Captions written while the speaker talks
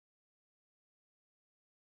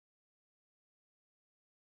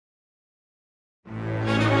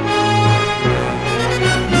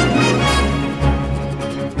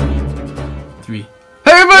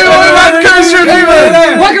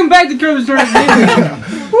back to Kirby's turn.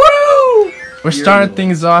 Woo! We're starting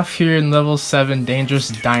things off here in level 7, Dangerous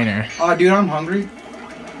Diner. Oh, dude, I'm hungry.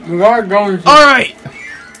 We are going to. Alright!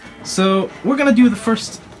 So, we're gonna do the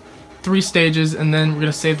first 3 stages, and then we're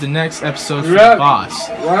gonna save the next episode for the boss.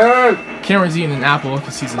 Right. Cameron's eating an apple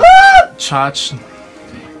because he's a chotch.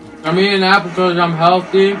 I'm eating an apple because I'm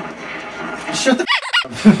healthy. Shut the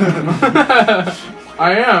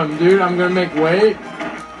I am, dude. I'm gonna make weight.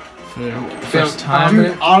 First time.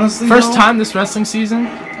 Dude, honestly, First time this wrestling season?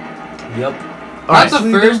 Yep. That's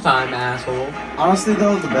Honestly, the first time, asshole. Honestly,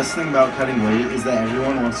 though, the best thing about cutting weight is that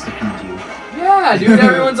everyone wants to feed you. Yeah, dude.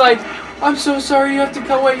 Everyone's like, I'm so sorry you have to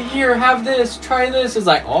cut weight. Here, have this. Try this. It's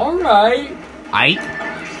like, alright.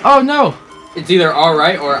 Oh no! It's either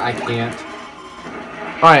alright or I can't.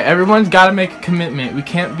 Alright, everyone's gotta make a commitment. We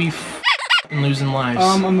can't be f***ing losing lives.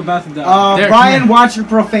 I'm about to die. Derek, Ryan, watch your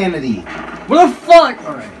profanity. What the fuck?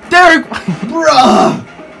 Alright. Derek! Bruh!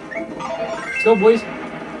 Let's go, boys.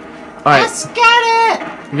 Alright. Let's get it!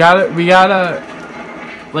 We gotta,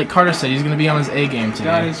 like Carter said, he's gonna be on his A game today.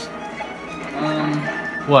 Guys.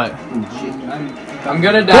 What? I'm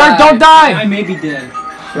gonna die. Derek, don't die! I may be dead.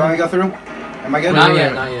 You want me to go through? Am I good? Not Wait, yet,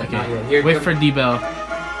 wait, not yet, okay. not yet. Here, Wait come. for D-Bell.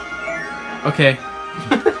 Okay.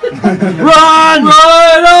 Run! Run!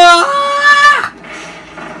 Ah!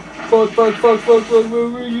 Fuck.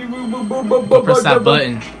 Press that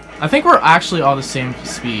button. I think we're actually all the same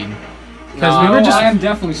speed. Because I am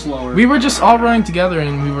definitely slower. we were just all running together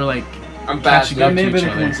and we were like I'm fast. catching that up may to have each been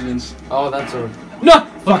a other. coincidence. Oh, that's a... No!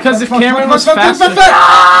 Because if Cameron was faster...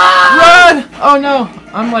 Run! Oh no!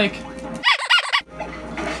 I'm like...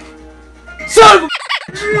 Son of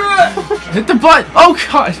a... Hit the button! Oh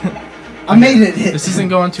god! I made it hit. This isn't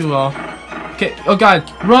going too well. Okay, oh god,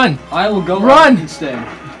 run! I will go Run! instead.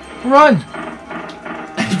 Run!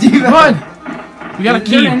 Dude, Run! We got a Is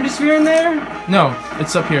there key. an hemisphere in there? No,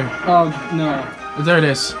 it's up here. Oh, no. There it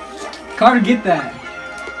is. Carter, get that.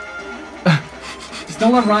 Just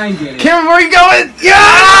don't let Ryan get it. Cameron, where are you going? Yeah!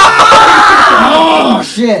 Oh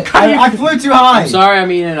shit! I flew too high. I'm sorry,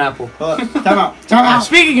 I'm eating an apple. Time out. Time out.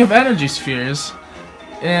 Speaking of energy spheres,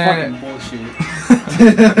 Fucking bullshit.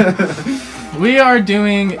 we are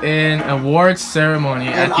doing an awards ceremony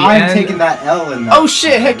at And the I'm end. taking that L in that. Oh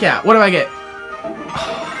shit! Heck yeah! What do I get?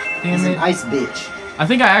 Damn He's an it! ice bitch. I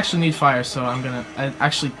think I actually need fire, so I'm gonna.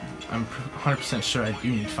 I'm 100% sure I do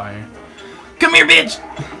need fire. Come here, bitch!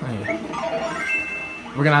 Okay.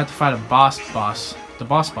 We're gonna have to fight a boss. The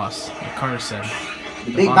boss, like Carter said.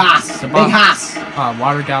 The big boss. The Big boss. hoss.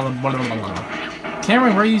 Water gallon. Blah, blah, blah, blah.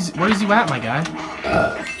 Cameron, where is you at, my guy?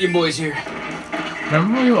 Your boy's here.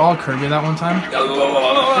 Remember when we were all Kirby that one time?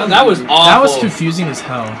 That was awful. That was confusing as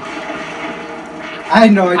hell. I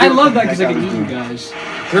had no idea. I love that what because I guy can was eat you doing. guys.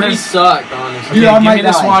 Kirby sucked, honestly. Dude, Okay, I give might me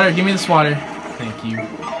this die. water. Give me this water. Thank you.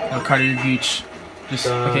 No, Carter, you're gooch. Just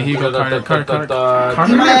okay. Here you go, Carter. Carter.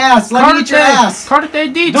 Give my ass. Let me eat your ass. Carter, they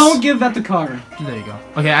deeds. Don't give that to Carter. There you go.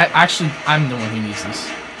 Okay, I'm the one who needs this.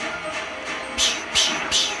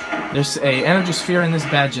 There's a energy sphere in this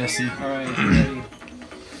bad, Jesse. Alright, ready.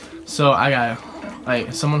 So I gotta,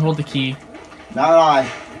 like, someone hold the key. Not I.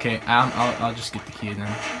 Okay, I'll just get the key then.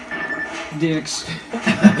 Dicks.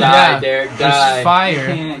 Die, Derek, die. There's fire.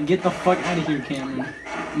 Can't get the fuck out of here, Cameron.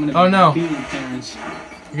 I'm gonna Oh, no. beat your parents.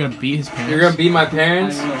 You're gonna beat his parents. You're gonna beat my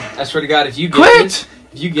parents? I will. I swear to God, if you get Quit! this,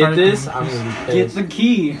 if you get this, I'm gonna be Get pissed. the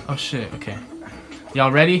key. Oh shit. Okay.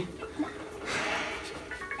 Y'all ready?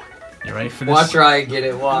 You ready for this? Watch Ryan get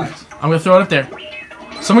it, watch. I'm gonna throw it up there.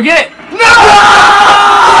 Someone get it! No!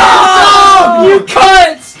 You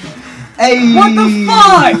cunts! Hey. What the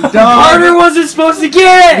fuck? Carter wasn't supposed to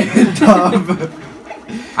get it! Dumb.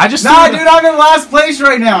 I just Nah, threw dude, I'm in last place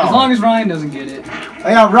right now. As long as Ryan doesn't get it. Oh,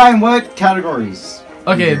 yeah, Ryan, what categories?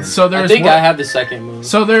 Okay, so I there's. think I have the second move.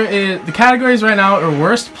 So there is the categories right now are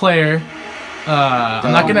worst player.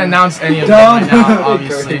 I'm not gonna announce any of Dumb. them right now,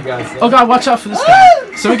 obviously. Obviously. Oh god, watch out for this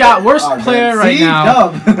guy. So we got worst Oh, player see? right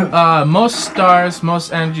now. Dumb. Most stars,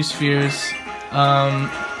 most energy spheres. I'm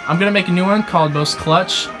gonna make a new one called most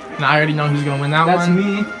clutch, and I already know who's gonna win that That's one.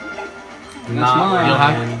 me. Not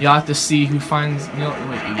mine. You'll have to see who finds. Wait,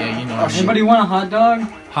 yeah, you know. what I mean. Anybody want a hot dog?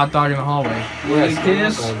 Hot dog in the hallway. Yes,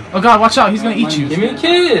 kiss? Oh god, watch out! He's gonna eat you. Give me a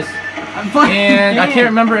kiss! I'm fucking And I can't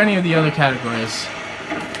remember any of the other categories.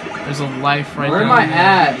 There's a life right Where down am I there.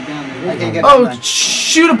 at? I can't get Oh, that.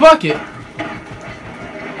 shoot a bucket!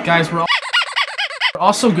 Guys, we're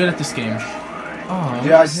all so good at this game. Oh.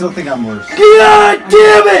 Yeah, I still think I'm worse. God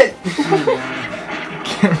damn it!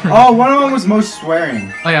 Oh, one of them was most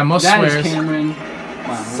swearing. Oh yeah, most That swears. is Cameron.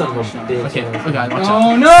 Son of a bitch. Okay, oh god, watch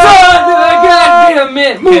Oh out. no! God damn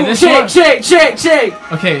it! Move! this Shake, one- shake, shake,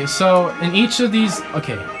 shake! Okay, so in each of these,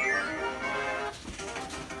 okay,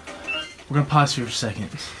 We're gonna pause here for a second.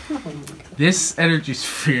 This energy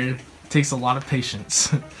sphere takes a lot of patience.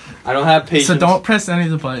 I don't have patience. So don't press any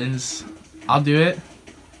of the buttons. I'll do it.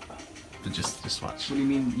 But just watch. What do you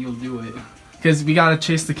mean you'll do it? Because we gotta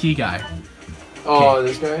chase the key guy. Oh,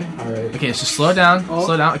 this guy? Alright. Okay, so slow down. Oh.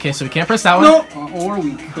 Slow down. Okay, so we can't press that one. No! Or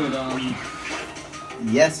we could,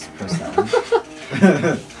 Yes, press that one.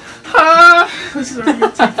 Ah, this is already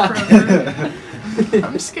gonna take forever.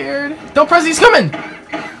 I'm scared. Don't press, he's coming!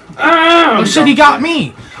 Oh shit, he got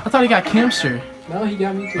me! I thought he got Camster. No, he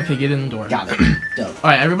got me too. Okay, get in the door. Got it. Dope.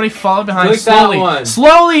 Alright, everybody follow behind Click slowly. that one.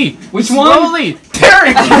 Slowly! Which slowly!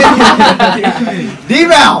 Derek!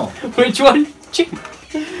 D-Val! Which one?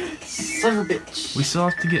 Son of a bitch. We still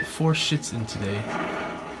have to get 4 shits in today.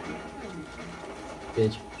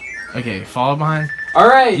 Bitch. Okay, follow behind.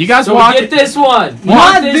 Alright. You guys so walk get it. this one.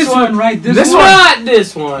 not this one, right? This one. Not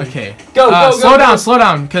this one. Okay. Go, go, slow go, down, go. slow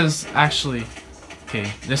down, because actually... Okay,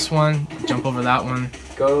 this one, jump over that one.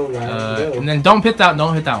 Go, Ryan, go. And then don't hit that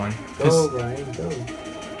one. Go, Ryan, go.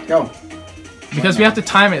 Go. Because we have to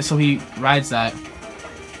time it so he rides that.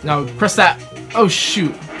 Now, press that. Oh,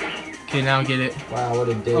 shoot. Okay, now get it. Wow, what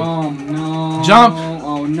a dick. Oh no. Jump.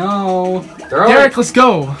 Oh no. Throw Derek, it. let's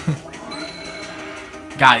go.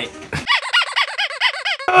 Got it.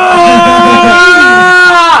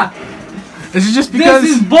 Ah! Is it just because...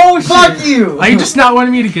 This is bullshit. Fuck you! Are you just not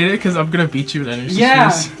wanting me to get it? Because I'm going to beat you with energy Yeah.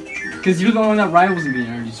 spheres. Because you're the one that rivals me in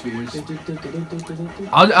energy spheres.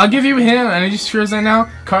 I'll give you him energy spheres right now.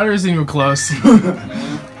 Carter isn't even close.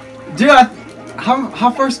 Dude,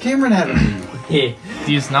 how far's Cameron ahead of me? Yeah.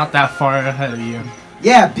 He is not that far ahead of you.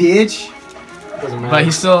 Yeah, bitch! Doesn't matter. But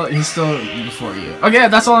he's still before you. Okay,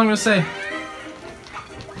 that's all I'm gonna say.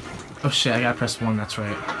 Oh shit, I gotta press 1, that's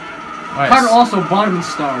right. Alright. Carter also bottom in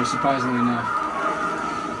stars, surprisingly enough.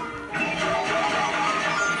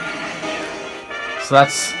 So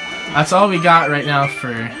that's all we got right now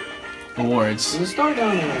for awards. There's a star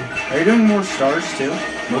down there. Are you doing more stars too?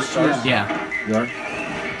 More stars? Yeah. You are?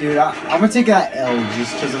 Dude, I'm gonna take that L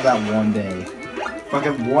just because of that one day.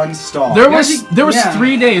 Fucking 1 star. There was yeah.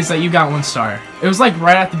 3 days that you got 1 star. It was like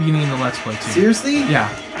right at the beginning of the Let's Play too. Seriously? Yeah.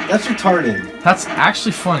 That's retarded. That's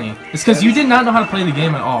actually funny. It's because you did not know how to play the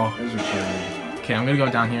game at all. That's retarded. Okay, I'm gonna go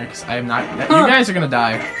down here because I am not. You guys are gonna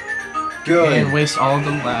die Good. and waste all of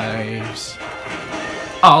the lives.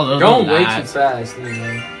 All of Going the way too lives. fast,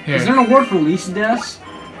 anyway. Here. Is there an award for least deaths?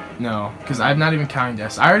 No, because I'm not even counting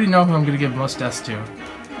deaths. I already know who I'm gonna give most deaths to.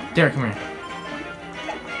 Derek, come here.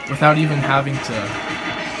 Without even having to.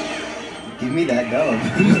 Give me that dub.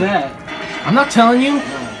 Who's that? I'm not telling you.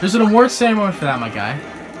 There's an award ceremony for that, my guy.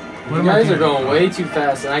 What You am I guys are doing? going way too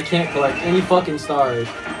fast, and I can't collect any fucking stars.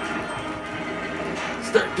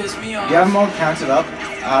 Start piss me off. You have them all counted up?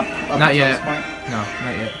 Up Not until yet. This point? No,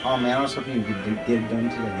 not yet. Oh man, I was hoping you could get it done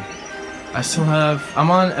today. I still have.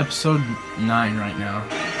 I'm on episode 9 right now.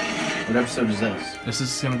 What episode is this? This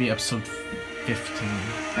is gonna be episode 15.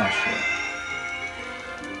 Oh shit.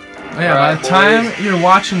 Oh yeah, by Alright, the time boys. you're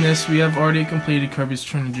watching this, we have already completed Kirby's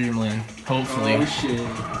Return to Dreamland. Hopefully. Oh shit.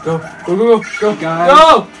 Go, go, go, go, go, Guys.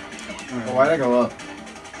 go! Oh, why'd I go up?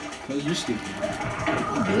 Because you're stupid.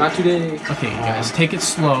 Not today. Okay, guys, take it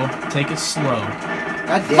slow. Take it slow. God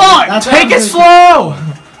damn Fuck! it. That's Take what it I'm slow!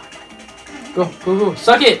 Go, go, go.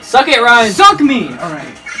 Suck it, Ryan. Suck me!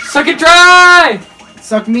 Alright. Suck it dry! gonna-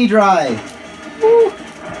 Suck me dry. Woo.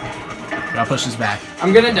 I'll push this back.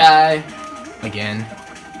 I'm gonna die. Again.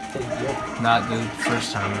 Not the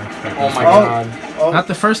first time I've heard Oh those my words. god. Oh, Not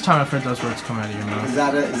the first time I've heard those words come out of your is mouth.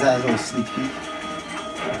 that a little sneak peek?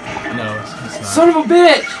 No, it's not. Son of a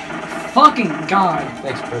bitch! Fucking god.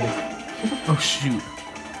 Thanks, buddy. Oh shoot.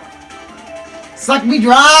 Suck me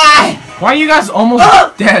dry! Why are you guys almost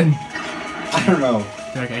dead? I don't know.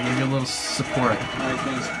 Derek, I gave you a little support. Alright,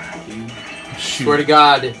 thanks, dude. Shoot. Swear to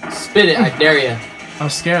God, spit it, I dare ya. I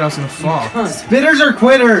was scared I was gonna fall. Spitters or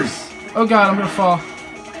quitters? Oh god, I'm gonna fall.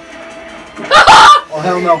 Oh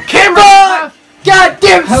hell no. Camera! God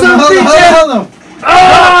damn Hell son no, of a hell no, bitch! hell no.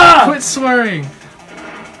 Ah! Quit swearing.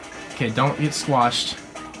 Okay, don't get squashed.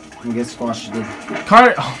 You get squashed, you did.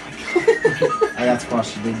 Carter! Oh my I got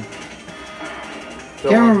squashed, you did.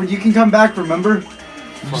 Cameron, you can come back, remember? god.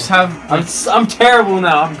 You just have. Like, I'm terrible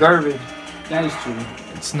now, I'm garbage. That is true.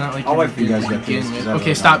 it's not like I'll you're wait for you guys to get begin these, 'cause with. I Okay,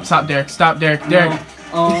 really stop, don't. stop, Derek. Stop, Derek. Derek.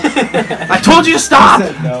 No. I told you to I stop!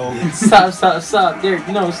 said no. Stop, Derek,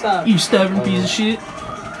 no, stop. You stubborn piece of shit.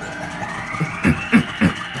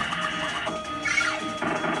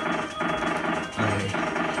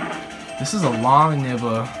 Okay. This is a long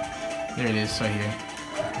nibble. There it is, right here.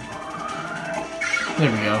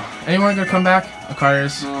 There we go. Anyone gonna come back?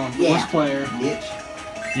 Carter's. No. Yeah. Worst player.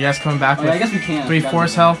 Bitch. You guys coming back Oh, yeah, I with guess we can.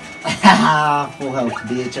 3/4 health? Ah, full health,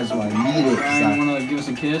 bitch. That's why I need it. Ryan, you wanna give us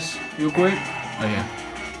a kiss real quick? Oh yeah.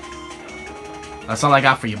 That's all I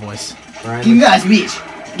got for you, boys. Ryan, Give me that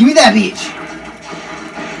bitch. Give me that bitch.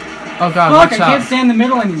 Oh god, Fuck, watch I can't out. stand in the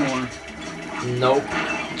middle anymore. Nope.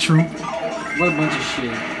 True. What a bunch of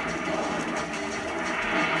shit.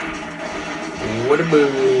 What a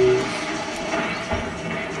move.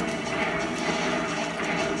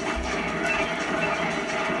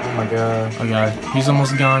 Oh my god. Oh god, he's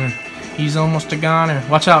almost gone. He's almost a goner.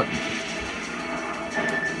 Watch out.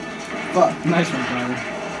 Fuck. Nice one, Tyler.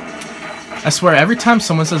 I swear, every time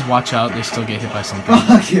someone says watch out, they still get hit by something.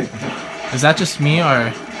 Fuck yeah. Is that just me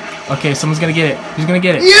or... Okay, someone's gonna get it. Who's gonna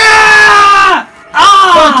get it? Yeah!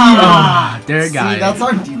 Ah! There it got See, it. that's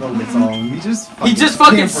our Devo gets on. He just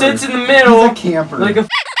fucking camper. sits in the middle. He's a camper. Like a Oh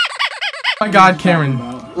my god, Cameron.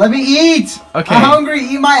 Let me eat. Okay. I'm hungry.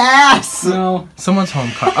 Eat my ass. No. Someone's home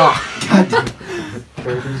car. Oh. God damn.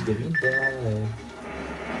 Kirby's gonna die.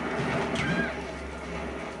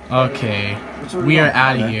 Okay. Which one We are going?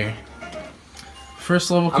 out of Okay. here.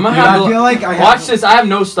 First level I'm gonna complete. have I feel like I have. Watch this. I have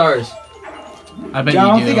no stars. I bet Yeah, I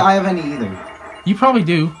you don't do. think I have any either. You probably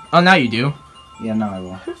do. Oh, now you do. Yeah, no, I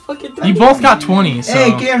will. Fucking You both got 20, so...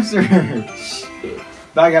 Hey, Camster.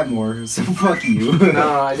 But I got more, so fuck you.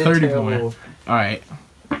 No, I did 30 terrible. more. Alright.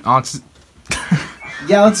 On to...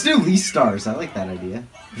 Yeah, let's do least stars. I like that idea.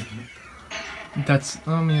 That's...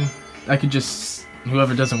 I mean... I could just...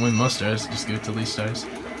 Whoever doesn't win most stars, just give it to least stars.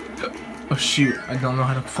 Oh shoot, I don't know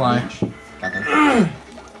how to fly. Got that.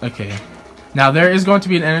 Okay. Now, there is going to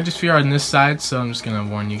be an energy sphere on this side, so I'm just gonna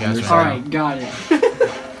warn you guys right now. Alright, got it.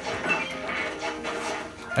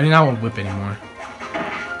 I do not want to whip anymore.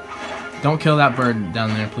 Don't kill that bird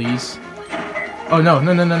down there, please. Oh, no,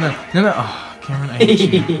 no, no, no, no. No, no. Oh, Cameron, I hate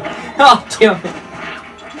you. Oh, damn it.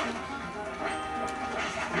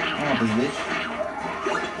 I want this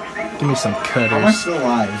bitch. Give me some How am I cutters. still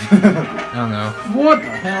alive? I don't know. What the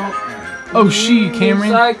hell? Oh, she,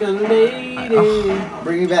 Cameron. Like a lady.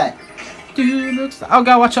 Bring me back. Dude, looks... Oh,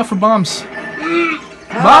 God, watch out for bombs.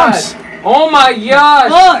 God. Bombs! Oh my gosh.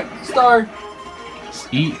 Fuck! Star.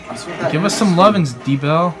 Eat. I swear that Give us is some sweet. lovin's,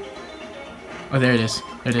 D-Bell. Oh, there it is.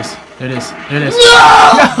 There it is. There it is. There it is. No!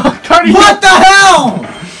 Cardi! What the hell?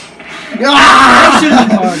 That should have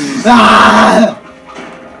been parties. Ah!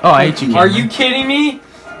 Oh, I hate you, Are Cameron. you kidding me?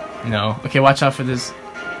 No. Okay, watch out for this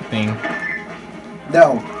thing.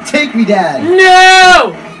 No, take me, Dad.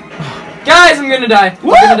 No! Guys, I'm gonna die. I'm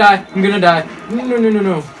gonna die. I'm gonna die. No, no, no, no,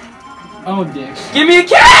 no. Oh, dicks. Give me a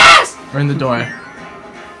kiss! We're in the door.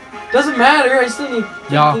 Doesn't matter. I still need.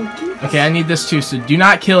 Y'all. Okay, I need this too, so do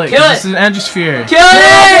not kill it. Kill 'cause it. This is an energy sphere. Kill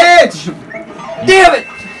it! Bitch! Damn it!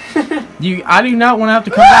 I do not want to have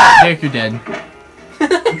to come back. Derek, you're dead.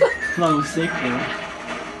 That was sick,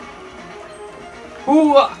 though.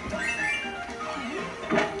 Ooh.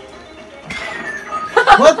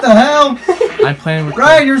 What the hell? I'm playing with...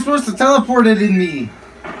 Ryan, you're supposed to teleport it in me.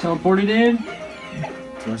 Teleported in?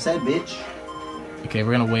 That's what I said, bitch. Okay,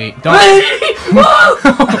 we're gonna wait. Don't...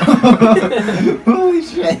 Holy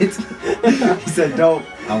shit. He said, don't.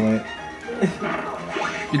 I went.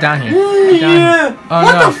 You're down here. You're down here. Oh,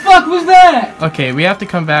 What no. the fuck was that? Okay, we have to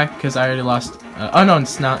come back because I already lost... oh, no,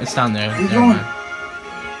 it's not. It's down there. Where you Never going? mind.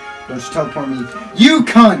 Don't you teleport me. You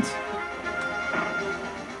cunt!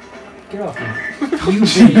 Get off me. You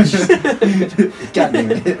bitch. God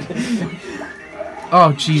damn it.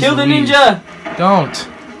 Oh, jeez. Kill the Louise. ninja! Don't.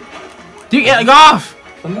 Dude, yeah, go off!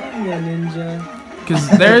 Come on, you ninja. Because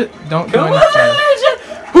there... Don't go Come in on, there. ninja!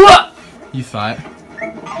 Hooah! You thought.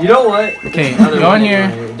 You know what? Okay, Other go one in here.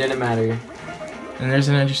 anyway, it didn't matter. And there's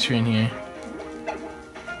an energy sphere in here.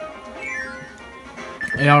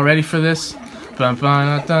 Are y'all ready for this? Bum,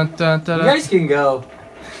 bum, dun, dun, dun, You dun. guys can go.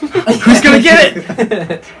 Who's gonna get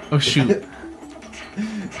it? Oh, shoot.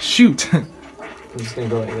 Shoot. I'm just gonna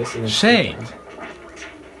go like this. And then Shade.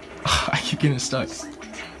 Oh, I keep getting stuck.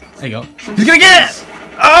 There you go. He's gonna get it!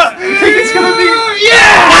 It's gonna be.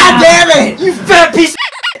 God damn it! You fat piece of.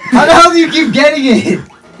 How the hell do you keep getting it?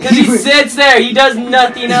 Because he sits there, he does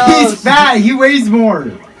nothing He's else. fat, he weighs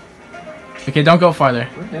more. Okay, don't go farther.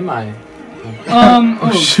 Where am I?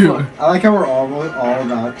 Oh, shoot. fuck. I like how we're all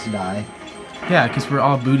about to die. Yeah, because we're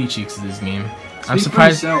all booty cheeks in this game. I'm Speak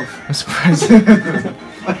for surprised. yourself. I'm surprised.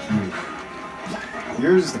 Fuck you.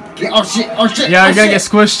 You're just oh shit, oh shit. Yeah, oh, you're gonna get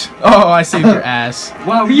shit. squished. Oh, I saved your ass.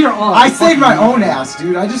 Wow, we are all. I saved my own ass,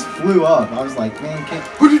 dude. I just flew up. I was like, man, can't.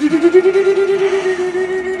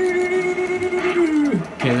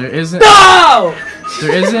 Okay, there isn't. No!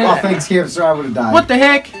 There isn't. Oh, thanks, Camster. I would have died. What the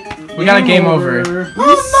heck? We got a game over.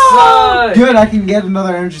 Oh, Suck. no! Good, I can get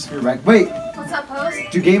another energy sphere back. Wait, What's up, host?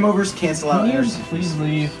 do game overs cancel out Can you energy? please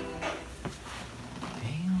leave?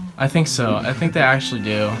 I think so. I think they actually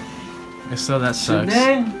do. If so, that Should sucks.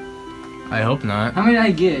 they? I hope not. How many did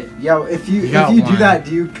I get? Yo, if you got do one. that,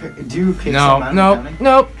 do you pick No, nope,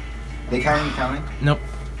 nope, They count you counting? nope.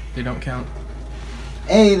 They don't count.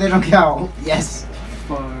 Hey, they don't count. Yes.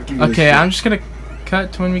 Fuck. Give me this Okay, shit. I'm just gonna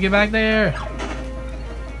cut to when we get back there.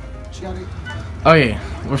 She got it. Okay,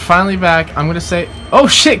 we're finally back. I'm gonna say, oh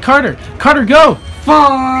shit, Carter! Carter, go! Fuck!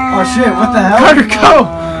 Oh shit! What the hell? Carter, go!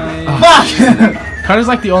 My- Fuck! Carter's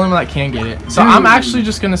like the only one that can get it. So Dude. I'm actually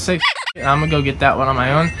just gonna say, and I'm gonna go get that one on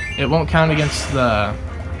my own. It won't count against the.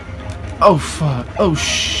 Oh fuck! Oh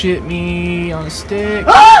shit! Me on a stick.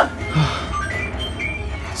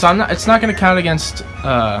 So I'm not. It's not gonna count against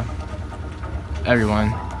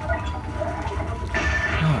everyone.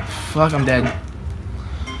 Oh fuck! I'm dead.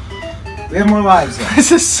 We have more lives though.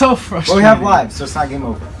 This is so frustrating. Well, we have lives, so it's not game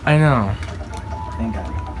over. I know. Thank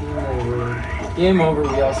God. Game over. Game over.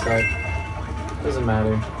 We all suck. Doesn't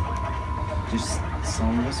matter. Just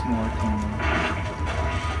some of us more.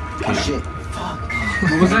 Oh shit! Fuck.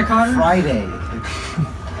 What was that, Connor? Friday.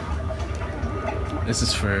 This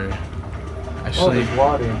is for. Oh, Actually, there's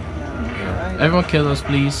water. yeah. Everyone kill those,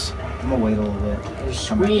 please. I'm gonna wait a little bit. There's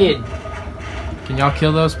Come back. squid. Can y'all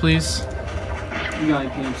kill those, please? You got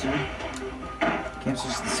it, Cancer. Camp's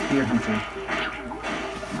just the spear hunter.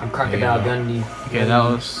 I'm Crocodile Gundy. Okay, that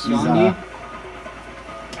was. He's, Gandhi?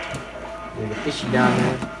 There's a fishy down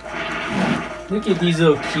there. Look at these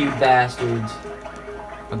little cute bastards.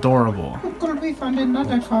 Adorable. We're gonna be finding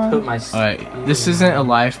another car. Put my. Alright, this isn't a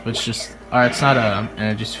life, but it's just. Alright, it's not a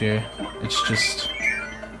energy sphere. It's just.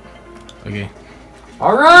 Okay.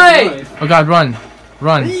 All right. Oh god, run!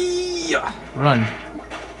 Run! Yeah. Run!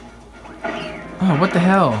 Oh, what the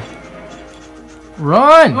hell?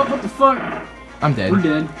 Run! Oh, what the fuck? I'm dead. We're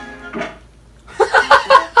dead.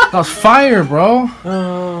 That was fire, bro!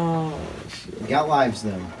 Oh. We got lives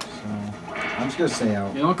though, so I'm just gonna stay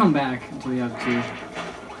out. Yeah, I'll come back until you have two.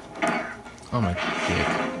 Oh my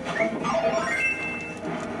dick.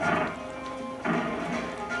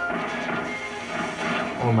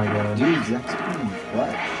 Oh my god. Dude, Zach's doing what?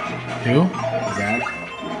 Who? Zach,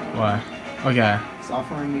 Why? Okay. he's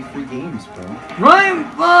offering me free games, bro. Ryan,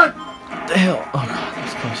 fuck! What the hell? Oh god, that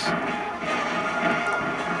was close.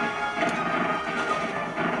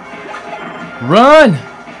 Run!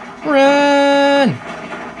 Run!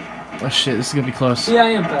 Oh shit, this is gonna be close. Yeah, I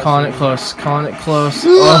am fast. Calling it close. Calling it close.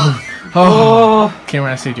 Oh. Oh.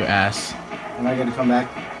 Cameron, I saved your ass. Am I gonna come back?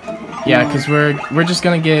 Yeah, cause we're just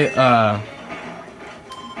gonna get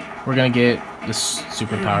we're gonna get this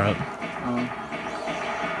super power up.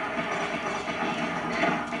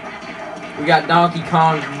 We got Donkey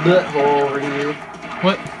Kong's butthole over here.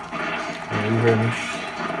 What? Yeah, you heard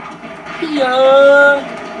me.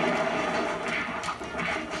 Yeah.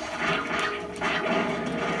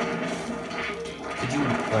 Did you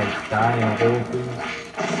like die in a hole, please?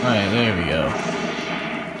 Alright, there we go.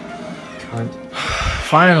 Cunt.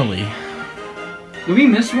 Finally. Did we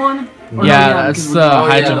miss one? Or Yeah, no, that's because the we're- Oh,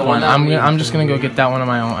 high yeah, jump the one. one that we- I'm just gonna go get that one on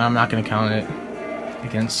my own. I'm not gonna count it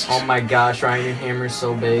against. Oh my gosh, Ryan, your hammer's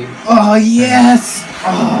so big. Oh yes!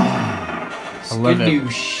 Oh, I love it.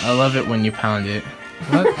 Skadoosh. I love it when you pound it.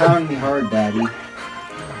 What? pound me hard, daddy.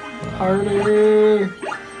 Harder.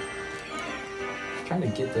 Trying to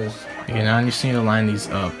get this. Okay, now I just need to line these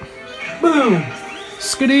up. Boom.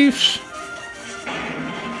 Skadoosh.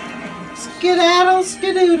 Skedaddle,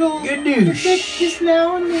 skedoodle. Good douche. Dick is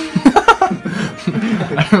now and then.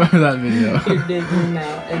 I remember that video. You're digging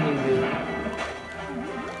now anyway.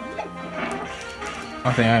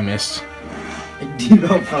 I think I missed. Dude, oh,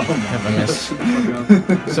 oh If I my missed.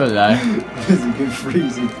 god. So did I. This is a good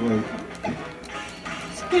freezing point.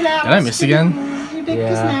 Did I miss again? Your dick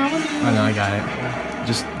is Yeah. now and then. Oh no, I got it.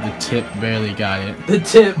 Just the tip barely got it. The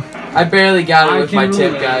tip. I barely got it I with my can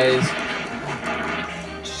tip, relate. guys.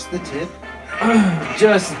 Just the tip.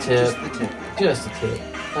 Just the tip. Just the tip. Just the tip.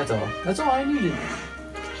 That's all. That's all I needed.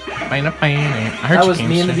 I heard That you was came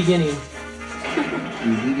me in the soon. beginning.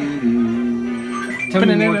 Tell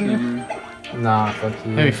me more, Cameron. Nah, fuck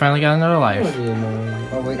you. Hey, we finally got another I life. don't need to know.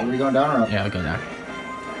 Oh wait, are we going down or up? Yeah, I'll go down.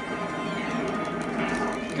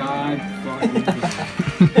 God fucking.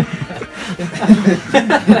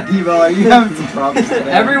 Devo, are you having some problems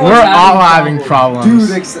today? Everyone- We're having all having problems.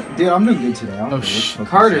 problems. Dude, I'm doing good today. I don't Oh, know sh- what's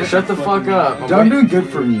Carter, fucking shut the fuck up. Dude, I'm doing good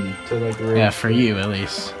for me. To like Yeah, for you at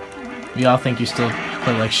least. We all think you still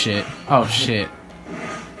play like shit. Oh shit.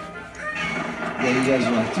 Yeah, you guys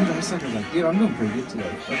are like, dude, I suck. I'm like, dude, I'm doing pretty good today.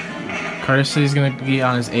 Fuck you. Carter said he's gonna be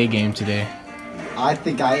on his A game today. I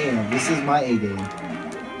think I am. This is my A game.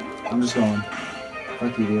 I'm just going.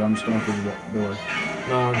 Fuck you, dude. I'm just going through the door.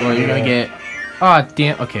 No, Well, you're gonna get Ah,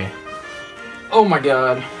 damn. Okay. Oh my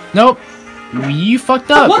god. Nope. You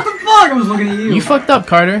fucked up. What the fuck? I was looking at you. You fucked up,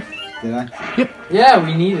 Carter. Did I? Yeah,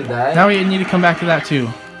 we needed that. Now we need to come back to that too.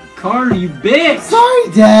 Carter, you bitch!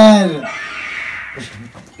 Sorry, Dad.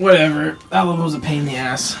 Whatever. That level was a pain in the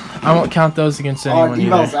ass. I won't count those against Oh, anyone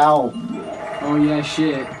Deval's either. out. Oh yeah,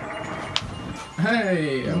 shit.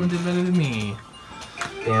 Hey, everyone did better than me.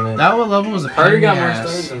 Damn it. That level was a pain Carter in the got more ass.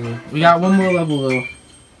 stars than me. We got one more level though.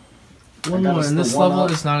 One got more, us and the this one level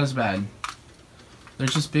up. is not as bad.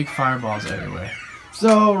 There's just big fireballs everywhere.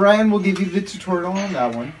 So Ryan will give you the tutorial on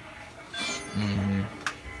that one. Mm-hmm.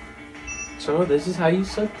 So this is how you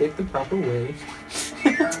suck dick the proper way.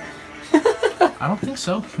 I don't think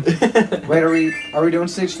so. Wait, are we doing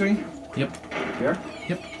stage 3? Yep. Here?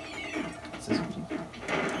 Yep.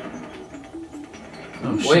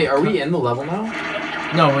 Oh, Wait, shit. are we in the level now?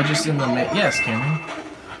 No, we're just in the yes, Cameron.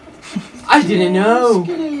 I didn't know.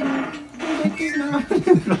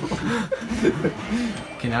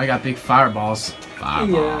 Okay, now I got big fireballs.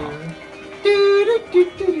 Fireball. Yeah.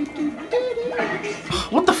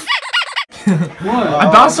 What the f? What?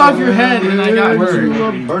 I bounced off your head and I got hurt.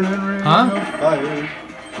 Huh?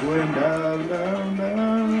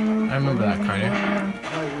 I remember that, Carter.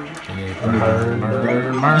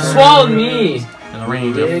 You swallowed me. In the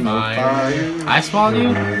range of fire. I swallowed you?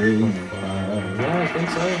 Yeah, I think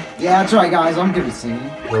so. Yeah, that's right, guys. I'm good at singing.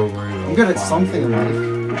 I'm good at something in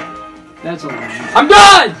life. That's a lie. I'm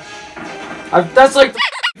done! That's like the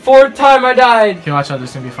fourth time I died. Okay, watch out,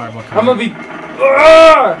 there's gonna be a fireball I'm coming. gonna be...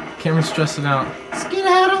 Ugh! Cameron's stressing out.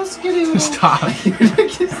 Skedaddle, skedoodle. Stop.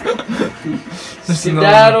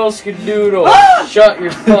 Skedaddle, skedoodle. Shut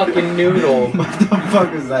your fucking noodle. What the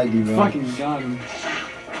fuck is that, you Fucking got him.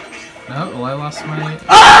 Oh, well, I lost my...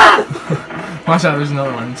 Watch out, there's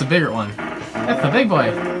another one. It's a bigger one. That's the big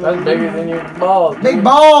boy. That's bigger than your balls. Big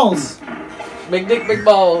balls! Big dick, big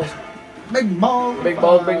balls. Big balls! Big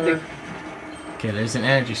balls, big dick. Okay, there's an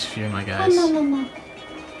energy sphere, my guys.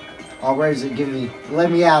 Oh, where is it? Give me. Let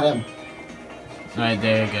me at him. Alright,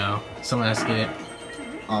 there you go. Someone has to get it.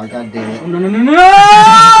 Oh, god damn Oh, it. no, no, no,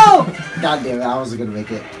 no! God damn it, I wasn't gonna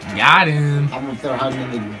make it. Got him. I'm up there hiding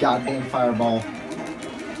in the goddamn fireball.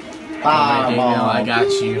 Alright, there you go. Fireball. I got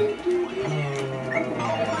you.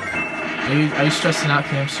 Are you stressing out,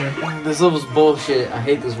 Camster? This level's bullshit. I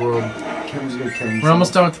hate this world. Cameron's gonna kill himself. We're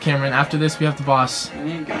almost done with the Cameron. After this, we have the boss. I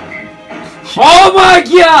ain't got him. Oh my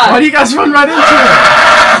god! Why do you guys run right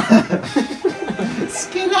into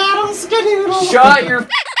Skedaddle, skedoodle. Shut your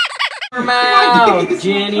mouth,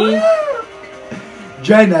 Jenny.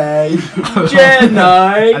 Jenny. it? Jenny.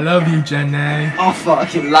 I love you, Jenny. Oh,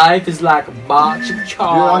 fuck. Life is like a box of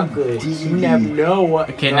chocolates. DD. You never know what.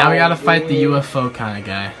 Okay, now we gotta fight the UFO. UFO kind of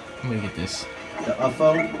guy. I'm gonna get this. The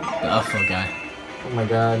UFO? The UFO guy. Oh my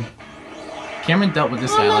god. Cameron dealt with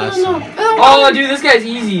this guy last time. Oh, dude, this guy's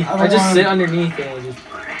easy. I don't I just want sit him. underneath and I just.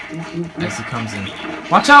 As he comes in.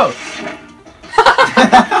 Watch out!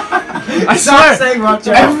 I Stop swear! saying watch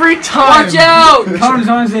out. Every time! Watch out! Carter's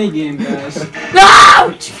on his A game, guys.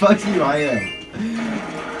 No! Fuck you, I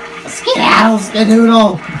am. Skedaddle,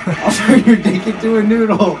 skedoodle. I'll turn your dick into a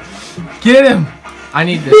noodle. Get him! I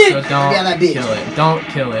need this, so Bitch! don't Yeah, that bitch. kill it. Don't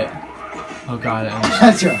kill it. Oh god, I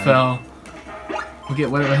That's right. fell. We'll get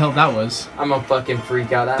whatever the hell that was. I'm a fucking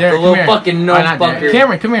freak out. That Derek, the come little here. fucking no Alright, not Derek. fucker.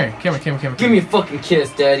 Cameron, come here. Cameron. Give me a fucking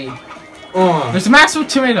kiss, daddy. There's a massive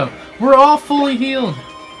tomato. We're all fully healed.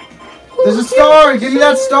 There's a star. Give me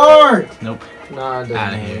that star. Nope. Nah, it doesn't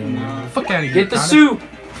Out of here. matter. Fuck out of here. Get the Connor. soup.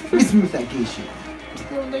 Miss me with that gay shit.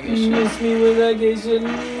 Miss me with that gay shit,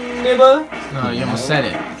 nibba. No, you almost said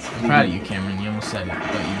it. I'm proud of you, Cameron. You almost said it,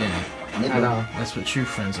 but you didn't. I know. That's what true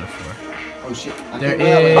friends are for. Oh shit. I There think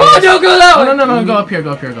that is- way. Oh, don't go that Oh, way. no, go up here.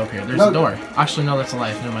 There's No. a door. Actually, no, that's a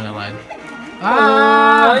life. Never mind, I lied.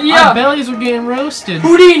 Yeah. Our bellies are getting roasted.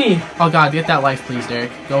 Houdini. Oh god, get that life, please,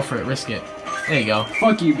 Derek. Go for it. Risk it. There you go.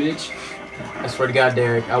 Fuck you, bitch. I swear to God,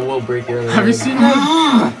 Derek, I will break your leg. Have you seen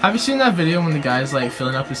that? Have you seen that video when the guy's like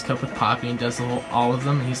filling up his cup with pop and he does the whole all of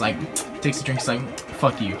them and he's like takes a drink, he's like,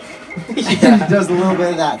 fuck you. He does a little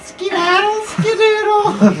bit of that. Skedaddle,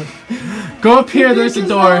 skedoodle. Go up here, there's a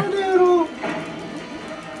door. Skedaddle.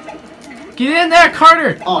 Get in there,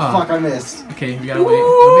 Carter! Oh fuck, I missed. Okay, we gotta wait.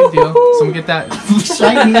 No big deal. Someone get that.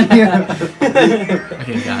 Shiny.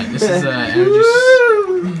 Okay, got it. This is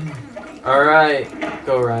energy. Alright,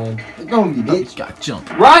 go Ryan. Go me, bitch. Got jump.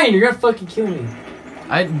 Ryan, you're gonna fucking kill me.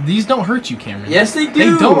 These don't hurt you, Cameron. Yes, they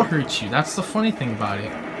do. They don't hurt you. That's the funny thing about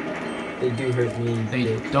it. They do hurt me.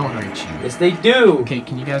 They don't hurt you. Yes, they do. Okay,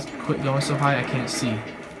 can you guys quit going so high? I can't see.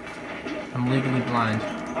 I'm legally blind.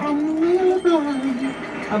 I'm really blind.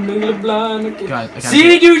 I'm legally blind. Okay. God, I gotta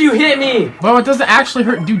See, dude, you hit me. Well, it doesn't actually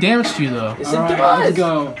do damage to you though. Yes, it Alright, does. let's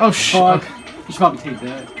go. Oh shit. Fuck. Okay. You should probably take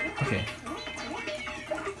that. Okay.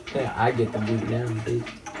 Yeah, I get the beat down, bitch.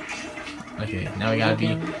 Okay. Now we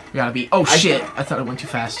gotta be. Oh shit! I thought it went too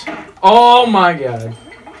fast. Oh my god.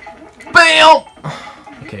 Bam!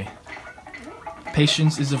 Okay.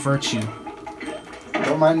 Patience is a virtue.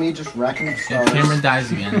 Don't mind me just racking up And stars. Cameron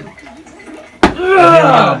dies again. And here we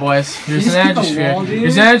go, boys. Here's You an just hit the energy wall, sphere. dude.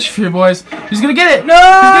 Here's an energy sphere, boys. He's gonna get it. No! He's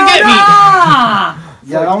gonna get me.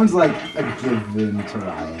 Yeah, that one's like a given to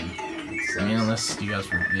Ryan. I mean, unless you guys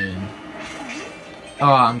were good.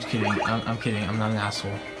 Oh, I'm just kidding. I'm kidding. I'm not an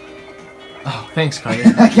asshole. Oh, thanks, Carter.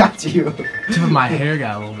 I got you. Tip of my hair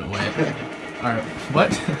got a little bit wet. Alright,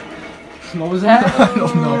 what? What was that? I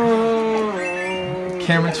don't know.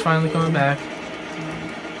 Cameron's finally coming back.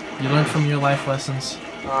 You learned from your life lessons.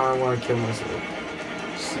 I want to kill myself.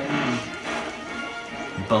 Same.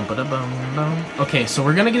 Bum ba da bum bum. Okay, so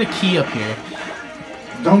we're gonna get a key up here.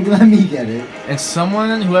 Don't let me get it.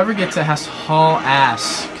 And whoever gets it has to haul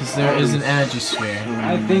ass, because there is an energy sphere.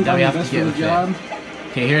 I think That I'm we the have to best get for the with it. job.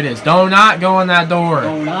 Okay, here it is. Do not go in that door.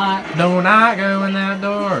 Do not. Do not go in that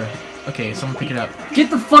door. Okay, someone pick it up. Get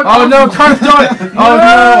the fuck Oh off no, me. Carter, throw it! Oh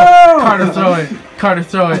no! Carter, throw it. Carter,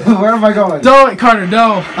 throw it. Where am I going? Throw it, Carter,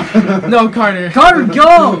 no! No, Carter. Carter,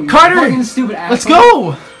 go! Carter! Fucking stupid asshole. Let's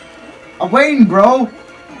go! I'm waiting, bro.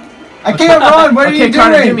 I can't run. What are you Okay, doing?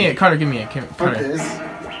 Carter, give me it. Carter, give me it. Fuck Carter. this.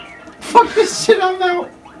 Fuck this shit. I'm out.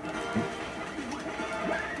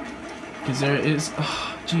 Because there is...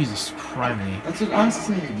 Oh, Jesus Christ. That's what I'm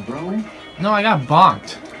saying, bro. No, I got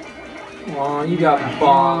bonked. Aw, you got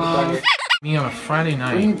bombed on your... Me on a Friday Bring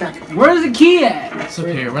night. it back. Where's the key at? It's up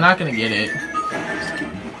here. We're not gonna get it.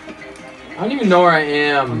 I don't even know where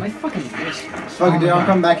I On my am. fucking wrist. Fuck it, dude. I'll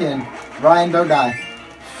come back in. Ryan, don't die.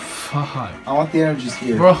 Fuck. I want the energy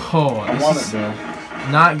sphere. Bro, I want this it, is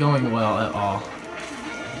bro. not going well at all.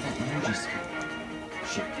 That energy sphere.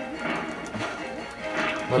 Shit.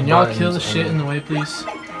 Can y'all kill the shit in the way, please?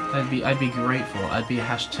 I'd be grateful. I'd be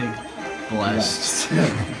hashtag blessed.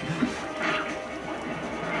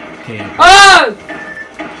 Okay. Ah!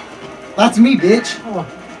 That's me, bitch. Oh,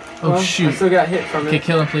 Oh well, I shoot. still got hit from Okay, it.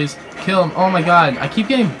 kill him, please. Kill him. Oh my god. I keep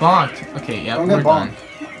getting bonked. Okay, yeah, Don't we're get done.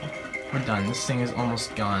 bonked. We're done. This thing is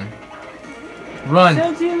almost gone. Run.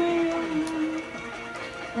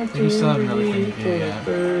 We still have another thing to do,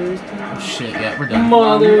 yeah. Oh shit, yeah, we're done. We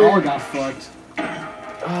Mother. all got fucked.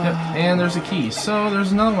 Yep, and there's a key. So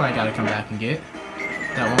there's another one I gotta come back and get.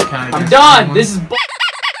 That won't count I'm against done. anyone. This is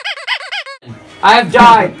I have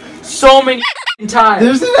died so many times.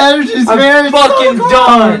 There's an energy sphere. I'm it's so fucking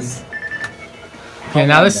done. close. Okay,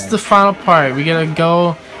 now this is the final part. We gotta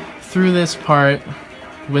go through this part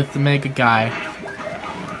with the mega guy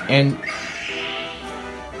and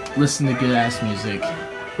listen to good ass music.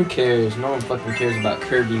 Who cares? No one fucking cares about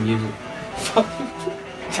Kirby music.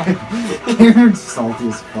 Cameron's salty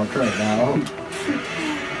as fuck right now.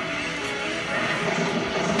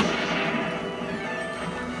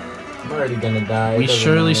 I'm already gonna die. We It doesn't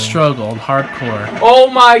surely matter. struggled hardcore. Oh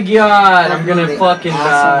my god! I'm gonna Really fucking awesome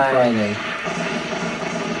die. Friday.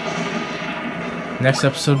 Next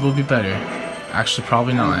episode will be better. Actually,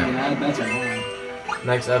 probably not. Yeah, that's a lie.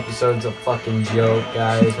 Next episode's a fucking joke,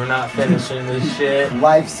 guys. We're not finishing this shit.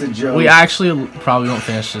 Life's a joke. We actually probably won't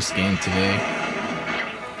finish this game today.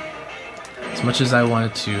 As much as I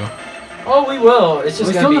wanted to. Oh, we will. It's We're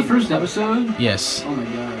just still gonna in be the first episode? Yes. Oh my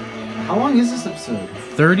god, yeah. How long is this episode?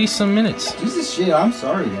 30 some minutes. Jesus shit, I'm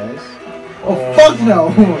sorry, guys. Oh, Oh fuck my no.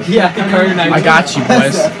 Yeah, Carter and I got you,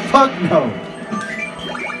 boys. Fuck no.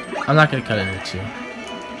 I'm not gonna cut it there too.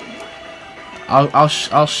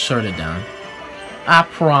 I'll short it down. I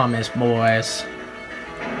promise, boys.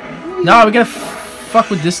 No, we gotta fuck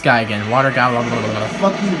with this guy again. Water guy, blah blah blah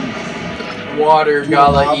blah. Fuck you. Water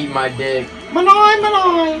gala eat my dick.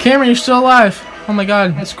 Manoi. Cameron, you're still alive. Oh my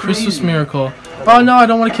god, That's it's Christmas crazy. miracle. Oh no, I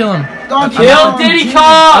don't want to kill him. Don't Kill Diddy I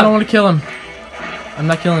Kong! don't want to kill him. I'm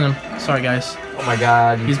not killing him. Sorry, guys. Oh my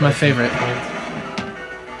god. He's my favorite.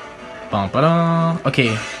 Bum, ba-da.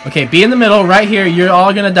 Okay, okay, be in the middle, right here. You're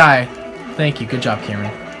all gonna die. Thank you. Good job,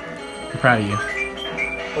 Cameron. I'm proud of you.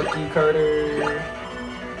 Fuck you, Carter.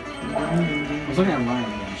 I was looking at Ryan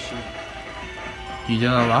again, shit. You did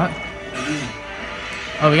a lot?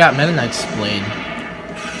 Oh, we got Meta Knight's blade.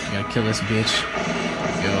 We gotta kill this bitch.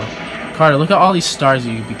 Go. Carter, look at all these stars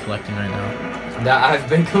you could be collecting right now. That I've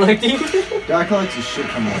been collecting. I collect your shit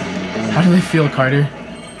from me. How do they feel, Carter? I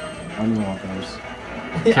don't even want those.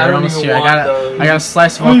 Okay, I don't almost even here. want I got a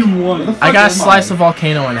slice of Where the I fuck got a am slice of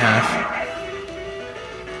volcano in half.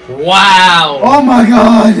 Wow! Oh my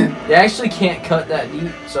god! They actually can't cut that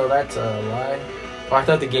deep, so that's a lie. Oh, I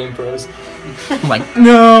thought the game froze. I'm like,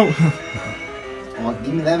 no! Oh,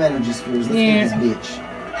 give me them energy spheres. Let's Yeah. get this bitch.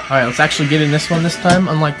 Alright, let's actually get in this one this time,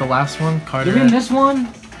 unlike the last one. Carter. Did we in this one?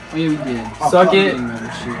 Oh yeah, we did. Oh, Suck fuck. it.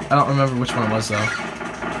 I don't remember which one it was though.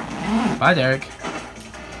 Bye, Derek.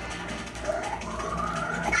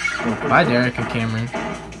 Bye, Derek and Cameron.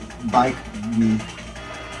 Bike me.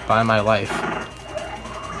 Bye, my life.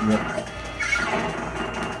 Rip.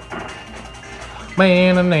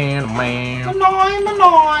 Man.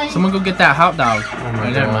 Someone go get that hot dog. Oh my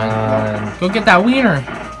Never mind. god. Go get that wiener.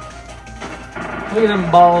 Look at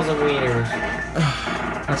them balls and wieners.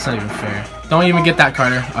 That's not even fair. Don't even get that,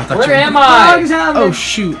 Carter. I thought Where you am I? Oh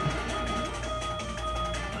shoot.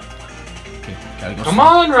 Okay, gotta go Come slow.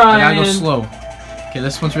 on, I Ryan. gotta go slow. Okay,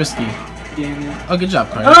 this one's risky. Damn it. Oh, good job,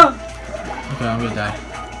 Carter. Ah! Okay, I'm gonna die.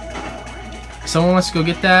 Someone wants to go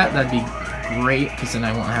get that, that'd be great, because then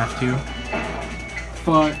I won't have to.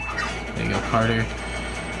 Fuck. There you go, Carter.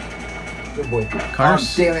 Good boy.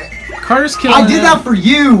 Carter's, Oh, damn it. Carter's killing I did it. that for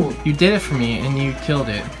you! You did it for me, and you killed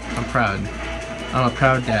it. I'm proud. I'm a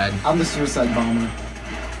proud dad. I'm the suicide bomber.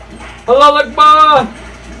 Hello, Akbar!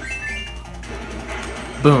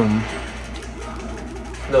 Boom.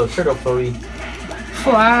 No, turtle phobia.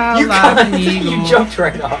 Fly You like an you eagle. jumped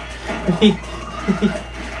right off.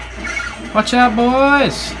 Watch out,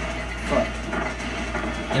 boys! Fuck.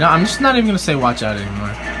 You know, I'm just not even gonna say watch out anymore.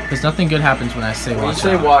 Because nothing good happens when I say When you watch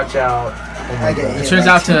say out. watch out. I get It hit turns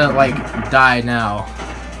by out two. to, like, die now.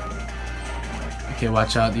 Okay,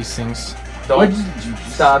 watch out, these things. Don't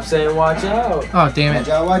stop saying watch out. Oh, damn Watch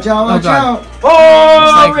it. out, watch out, Oh, watch God. out! Oh,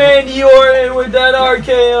 It's like- Randy Orton with that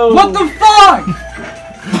RKO. What the fuck?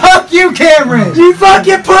 Fuck you, Cameron! You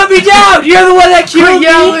fucking put me down! You're the one that killed me!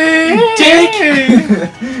 Dick!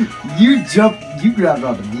 You grabbed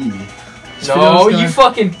onto me. No, you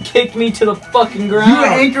fucking kicked me to the fucking ground. You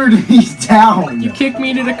anchored me down. You kicked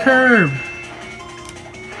me to the curb.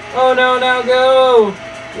 Oh no, now go!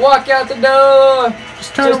 Walk out the door!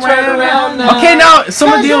 Just turn Just turn around now. Okay, now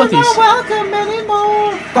someone deal with these. welcome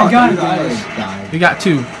anymore. I got it, I guys. died. We got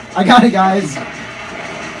two. I got it, guys.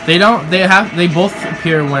 They both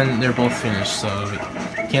appear when they're both finished, so you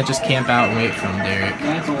can't just camp out and wait for them, Derek.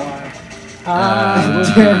 That's a lie.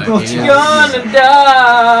 Derek will it is. Gonna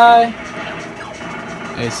die!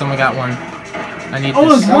 Hey, someone got one. I need Oh,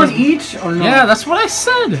 this. it's one each or no? Yeah, that's what I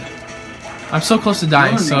said. I'm so close to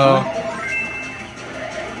dying, so...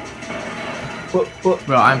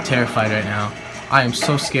 Bro, I'm terrified right now. I am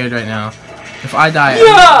so scared right now. If I die,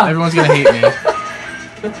 Yeah! everyone's gonna hate me.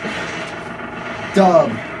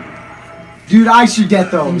 Dub. Dude, I should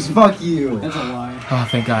get those. Fuck you. That's a lie. Oh,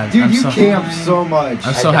 thank God. Dude, I'm you so, camped so much.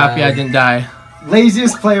 I'm so happy I didn't die.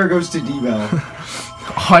 Laziest player goes to Devo.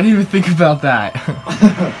 Oh, I didn't even think about that.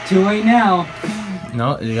 Too late now.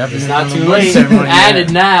 No, you have to It's do not the too voice late. ceremony yet.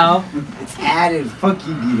 Added now. It's added. Fuck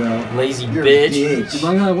you, Devo. Lazy You're bitch. a You're bitch.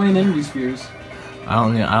 gonna win energy spheres. I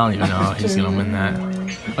don't even know how he's gonna win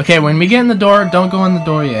that. Okay, when we get in the door, don't go in the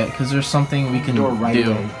door yet, because there's something we can Door right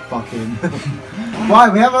do. away. Fucking. Why?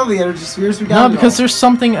 We have all the energy spheres. We got No, it because all. there's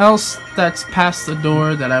something else that's past the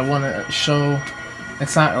door that I want to show.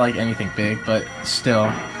 It's not like anything big, but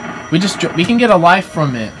still, we can get a life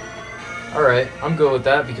from it. Alright, I'm good with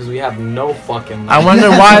that because we have no fucking I life. wonder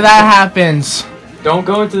why that happens. Don't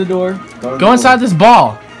go into the door. Go inside this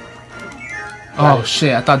ball. Oh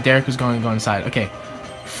shit! I thought Derek was going to go inside. Okay,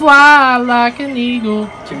 fly like an eagle.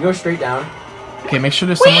 Can we go straight down? Okay, make sure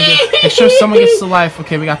someone gets the life.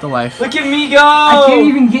 Okay, we got the life. Look at me go! I can't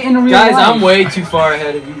even get in a real Guys, life. I'm way too far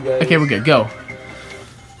ahead of you guys. Okay, we're good. Go.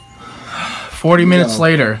 40 minutes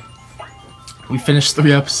later, we finished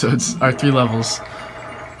 3 episodes, or 3 levels.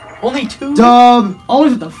 Only 2? Dub.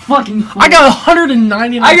 Always with the fucking. I got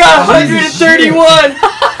 199. I got Jesus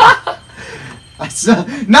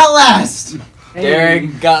 131! Not last. Hey.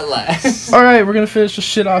 Derek got last. Alright, we're gonna finish the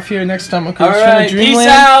shit off here. Next time, okay, let's try Alright, to peace Dreamland.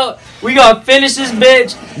 out. We gonna finish this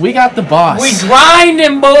bitch. We got the boss. We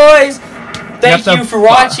grinding, boys. Thank got the you for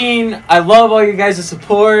watching. I love all your guys'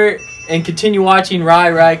 support. And continue watching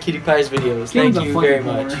Rai Kitty Pie's videos. Give him Thank the you fucking very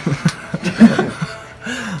much.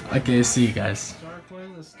 Okay, see you guys. Started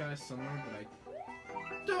playing this guy somewhere, but I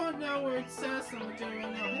don't know where it says. I'm doing now.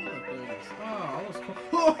 There it is. Oh, that was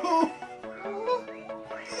cool.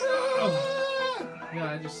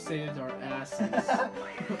 Yeah, I just saved our asses. That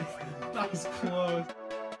was close.